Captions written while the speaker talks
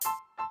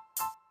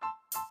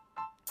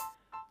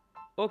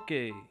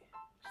Okay,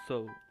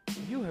 so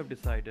you have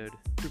decided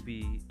to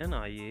be an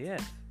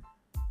IAS,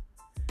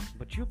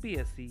 but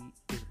UPSC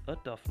is a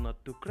tough nut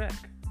to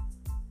crack.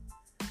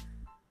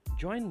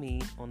 Join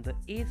me on the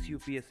ACE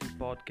UPSC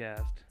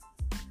podcast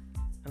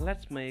and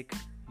let's make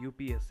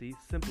UPSC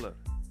simpler.